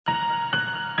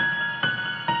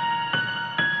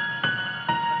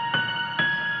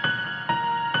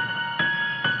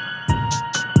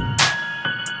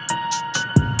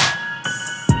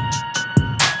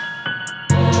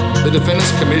The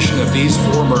defendant's commission of these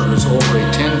 4 murders over a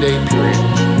 10-day period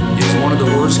is one of the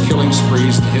worst killing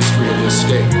sprees in the history of this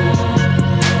state.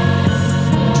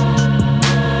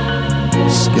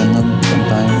 Skin them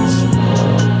sometimes,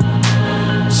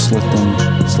 slit them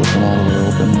all the way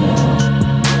open.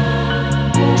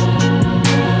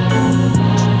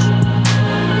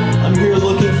 I'm here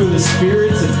looking for the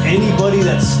spirits of anybody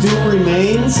that still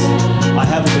remains. I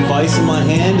have a device in my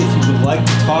hand. If you would like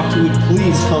to talk to it,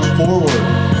 please come forward.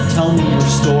 Tell me your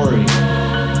story.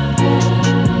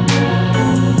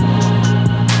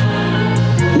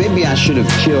 Maybe I should have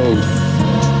killed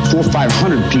 400 or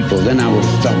 500 people, then I would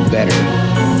have felt better.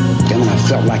 Then when I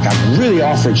felt like I really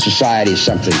offered society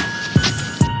something.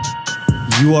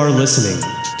 You are listening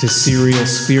to Serial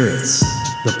Spirits,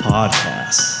 the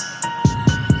podcast.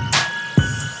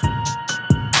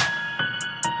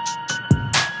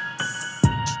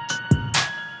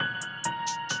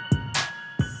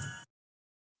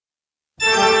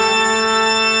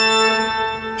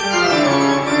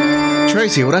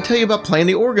 Tracy, what'd I tell you about playing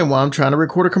the organ while I'm trying to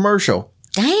record a commercial?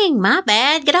 Dang, my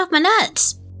bad. Get off my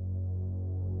nuts.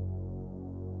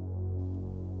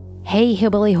 Hey,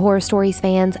 Hillbilly Horror Stories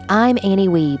fans, I'm Annie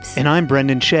Weaves. And I'm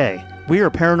Brendan Shea. We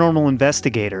are paranormal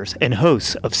investigators and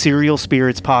hosts of Serial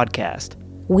Spirits podcast.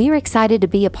 We're excited to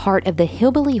be a part of the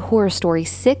Hillbilly Horror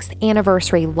Stories 6th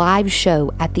anniversary live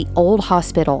show at the Old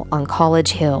Hospital on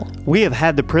College Hill. We have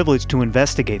had the privilege to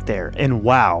investigate there, and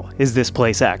wow, is this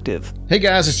place active. Hey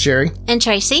guys, it's Jerry. And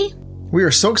Tracy. We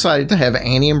are so excited to have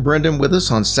Annie and Brendan with us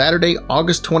on Saturday,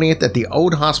 August 20th at the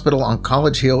Old Hospital on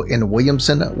College Hill in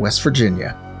Williamson, West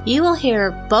Virginia. You will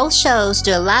hear both shows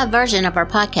do a live version of our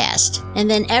podcast,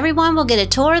 and then everyone will get a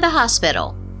tour of the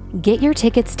hospital. Get your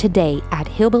tickets today at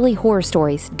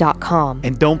hillbillyhorrorstories.com.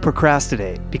 And don't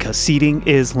procrastinate, because seating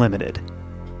is limited.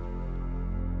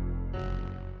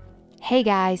 Hey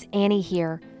guys, Annie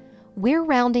here. We're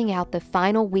rounding out the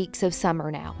final weeks of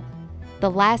summer now. The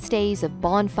last days of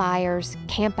bonfires,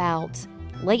 campouts,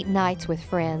 late nights with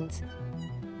friends.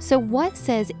 So what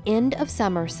says end of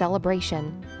summer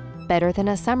celebration better than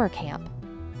a summer camp?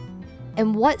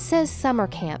 And what says summer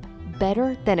camp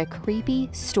better than a creepy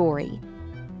story?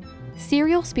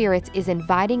 Serial Spirits is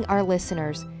inviting our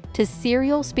listeners to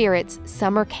Serial Spirits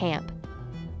Summer Camp.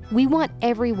 We want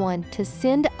everyone to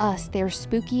send us their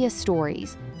spookiest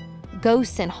stories,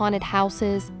 ghosts and haunted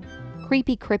houses,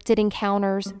 creepy cryptid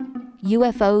encounters,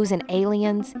 UFOs and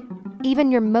aliens,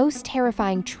 even your most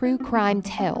terrifying true crime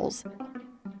tales.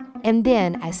 And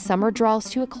then, as summer draws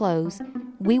to a close,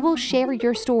 we will share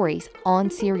your stories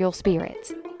on Serial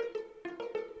Spirits.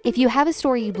 If you have a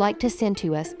story you'd like to send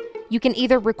to us, you can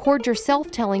either record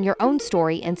yourself telling your own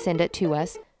story and send it to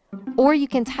us, or you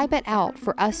can type it out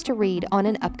for us to read on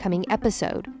an upcoming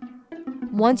episode.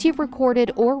 Once you've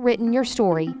recorded or written your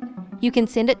story, you can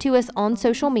send it to us on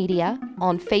social media,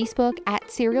 on Facebook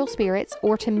at Serial Spirits,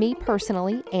 or to me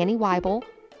personally, Annie Weibel.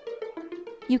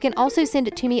 You can also send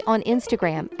it to me on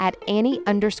Instagram at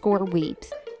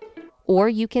Annie_Weeps. Or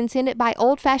you can send it by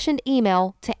old-fashioned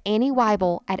email to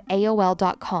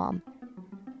annieweibel@aol.com.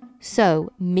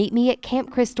 So, meet me at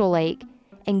Camp Crystal Lake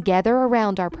and gather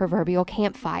around our proverbial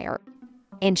campfire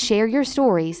and share your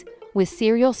stories with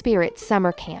Serial Spirits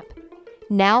Summer Camp.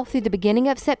 Now through the beginning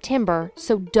of September,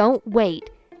 so don't wait.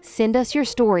 Send us your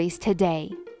stories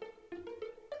today.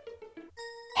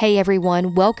 Hey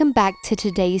everyone, welcome back to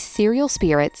today's Serial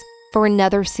Spirits for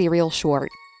another Serial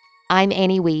Short. I'm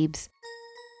Annie Weaves.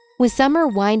 With summer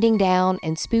winding down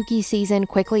and spooky season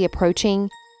quickly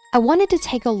approaching, I wanted to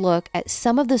take a look at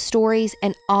some of the stories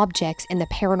and objects in the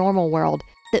paranormal world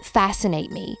that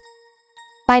fascinate me.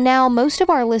 By now, most of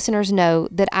our listeners know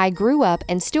that I grew up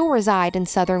and still reside in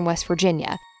southern West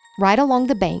Virginia, right along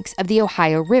the banks of the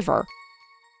Ohio River.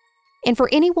 And for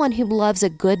anyone who loves a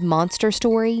good monster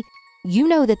story, you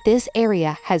know that this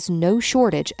area has no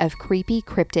shortage of creepy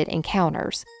cryptid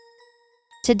encounters.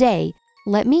 Today,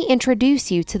 let me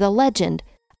introduce you to the legend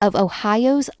of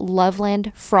Ohio's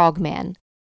Loveland Frogmen.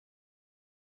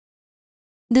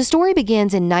 The story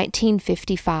begins in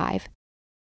 1955.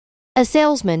 A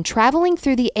salesman traveling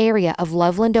through the area of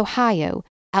Loveland, Ohio,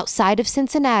 outside of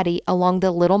Cincinnati along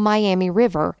the Little Miami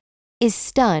River, is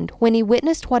stunned when he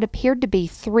witnessed what appeared to be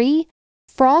 3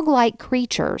 frog-like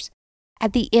creatures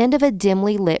at the end of a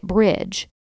dimly lit bridge.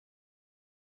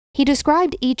 He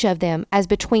described each of them as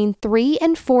between 3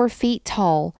 and 4 feet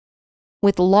tall,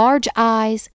 with large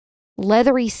eyes,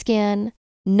 leathery skin,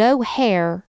 no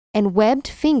hair, and webbed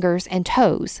fingers and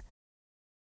toes.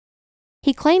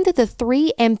 He claimed that the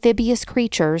 3 amphibious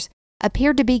creatures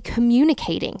appeared to be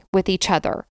communicating with each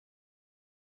other.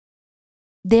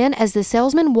 Then, as the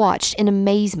salesman watched in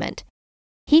amazement,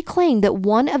 he claimed that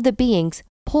one of the beings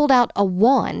pulled out a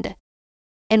wand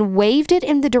and waved it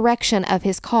in the direction of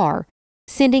his car,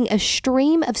 sending a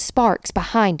stream of sparks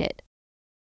behind it.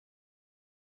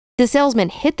 The salesman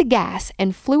hit the gas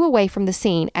and flew away from the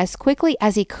scene as quickly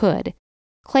as he could,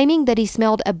 claiming that he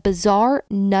smelled a bizarre,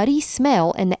 nutty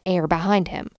smell in the air behind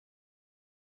him.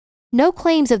 No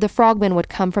claims of the Frogmen would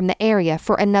come from the area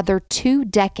for another 2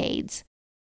 decades.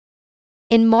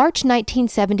 In March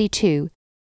 1972,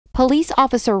 police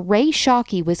officer Ray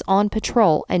Shockey was on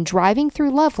patrol and driving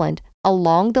through Loveland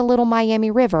along the Little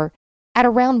Miami River at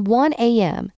around 1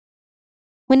 a.m.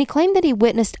 when he claimed that he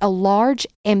witnessed a large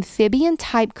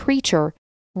amphibian-type creature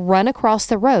run across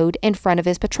the road in front of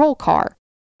his patrol car.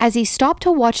 As he stopped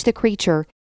to watch the creature,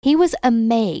 he was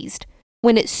amazed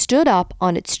when it stood up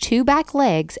on its 2 back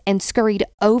legs and scurried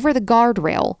over the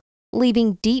guardrail,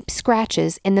 leaving deep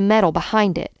scratches in the metal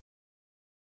behind it.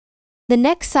 The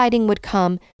next sighting would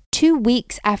come 2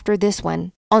 weeks after this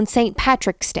one, on St.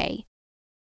 Patrick's Day.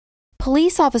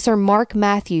 Police officer Mark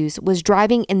Matthews was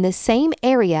driving in the same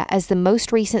area as the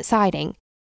most recent sighting,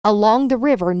 along the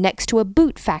river next to a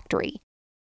boot factory,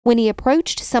 when he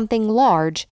approached something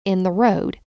large in the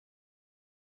road.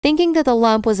 Thinking that the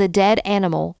lump was a dead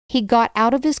animal, he got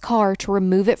out of his car to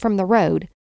remove it from the road,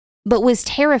 but was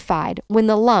terrified when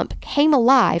the lump came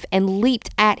alive and leaped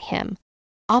at him.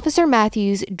 Officer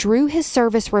Matthews drew his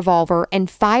service revolver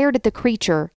and fired at the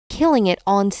creature, killing it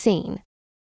on scene.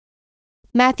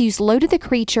 Matthews loaded the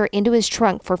creature into his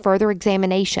trunk for further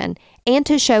examination and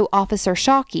to show Officer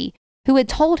Shockey, who had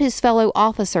told his fellow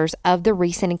officers of the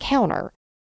recent encounter.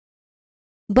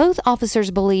 Both officers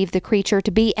believed the creature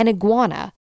to be an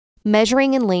iguana,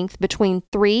 measuring in length between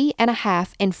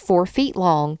 3.5 and 4 feet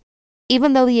long,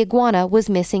 even though the iguana was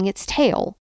missing its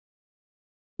tail.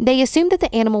 They assumed that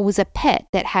the animal was a pet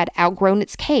that had outgrown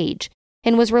its cage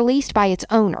and was released by its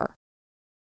owner.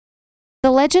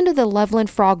 The legend of the Loveland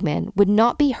Frogmen would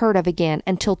not be heard of again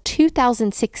until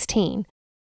 2016,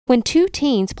 when 2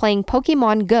 teens playing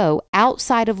Pokemon Go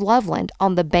outside of Loveland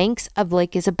on the banks of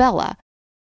Lake Isabella.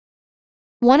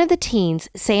 One of the teens,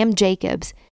 Sam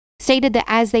Jacobs, stated that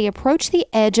as they approached the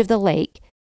edge of the lake,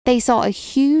 they saw a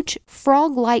huge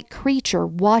frog-like creature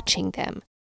watching them.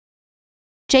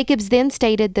 Jacobs then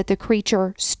stated that the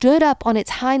creature stood up on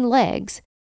its hind legs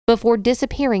before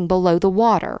disappearing below the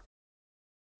water.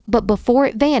 But before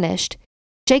it vanished,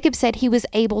 Jacob said he was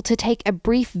able to take a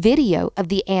brief video of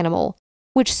the animal,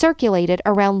 which circulated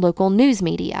around local news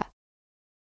media.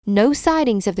 No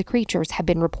sightings of the creatures have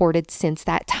been reported since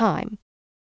that time.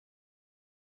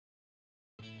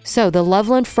 So the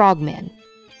Loveland Frogmen,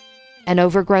 an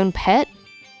overgrown pet?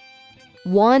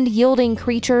 Wand-yielding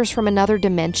creatures from another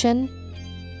dimension?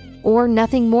 Or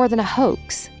nothing more than a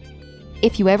hoax?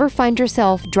 If you ever find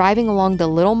yourself driving along the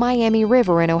Little Miami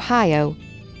River in Ohio,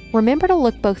 remember to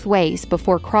look both ways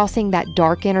before crossing that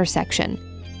dark intersection.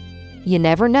 You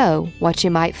never know what you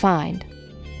might find.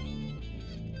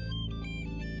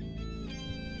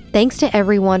 Thanks to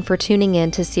everyone for tuning in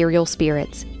to Serial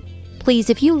Spirits. Please,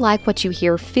 if you like what you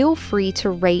hear, feel free to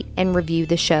rate and review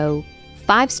the show.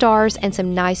 5 stars and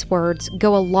some nice words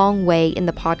go a long way in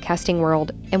the podcasting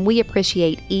world, and we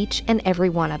appreciate each and every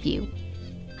one of you.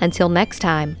 Until next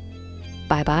time,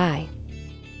 bye-bye.